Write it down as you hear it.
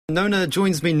Nona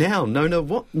joins me now. Nona,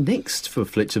 what next for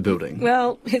Fletcher Building?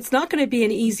 Well, it's not going to be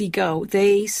an easy go.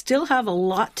 They still have a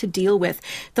lot to deal with.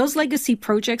 Those legacy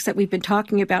projects that we've been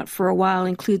talking about for a while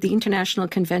include the International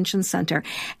Convention Centre.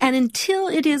 And until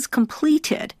it is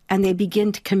completed and they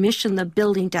begin to commission the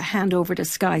building to hand over to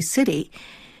Sky City,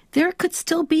 there could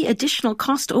still be additional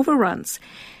cost overruns.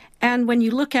 And when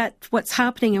you look at what's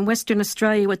happening in Western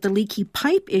Australia with the leaky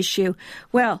pipe issue,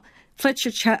 well,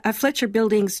 Fletcher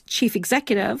Building's chief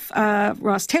executive,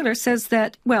 Ross Taylor, says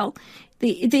that, well,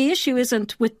 the issue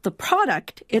isn't with the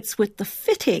product, it's with the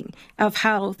fitting of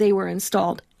how they were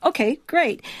installed. Okay,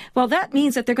 great. Well, that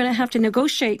means that they're going to have to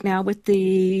negotiate now with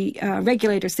the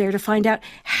regulators there to find out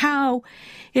how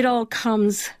it all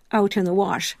comes out in the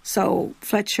wash. So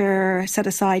Fletcher set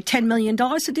aside $10 million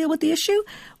to deal with the issue,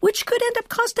 which could end up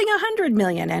costing $100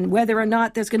 million. And whether or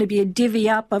not there's going to be a divvy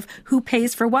up of who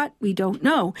pays for what, we don't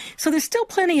know. So there's still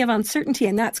plenty of uncertainty,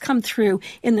 and that's come through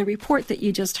in the report that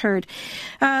you just heard.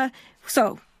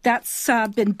 So that's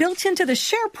been built into the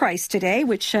share price today,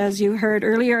 which, as you heard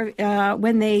earlier,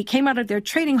 when they came out of their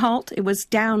trading halt, it was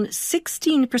down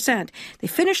 16%. They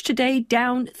finished today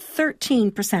down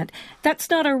 13%. That's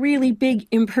not a really big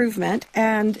improvement,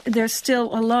 and there's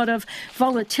still a lot of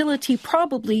volatility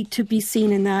probably to be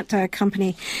seen in that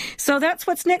company. So that's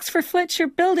what's next for Fletcher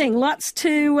Building. Lots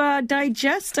to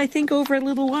digest, I think, over a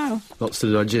little while. Lots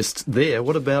to digest there.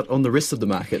 What about on the rest of the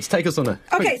markets? Take us on a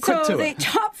quick tour. The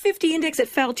top 50 index, it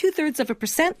fell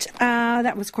 0.2%.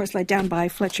 That was, of course, led down by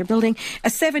Fletcher Building. A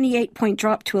 78-point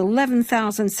drop to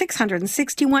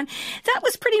 11,661. That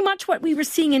was pretty much what we were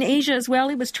seeing in Asia as well.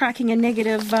 It was tracking a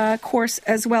negative course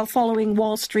as well following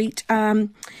Wall Street.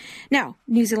 Now,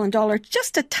 New Zealand dollar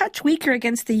just a touch weaker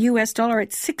against the US dollar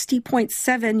at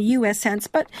 60.7 US cents,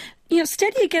 but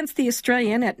steady against the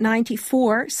Australian at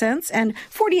 94 cents and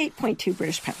 48.2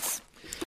 British pence.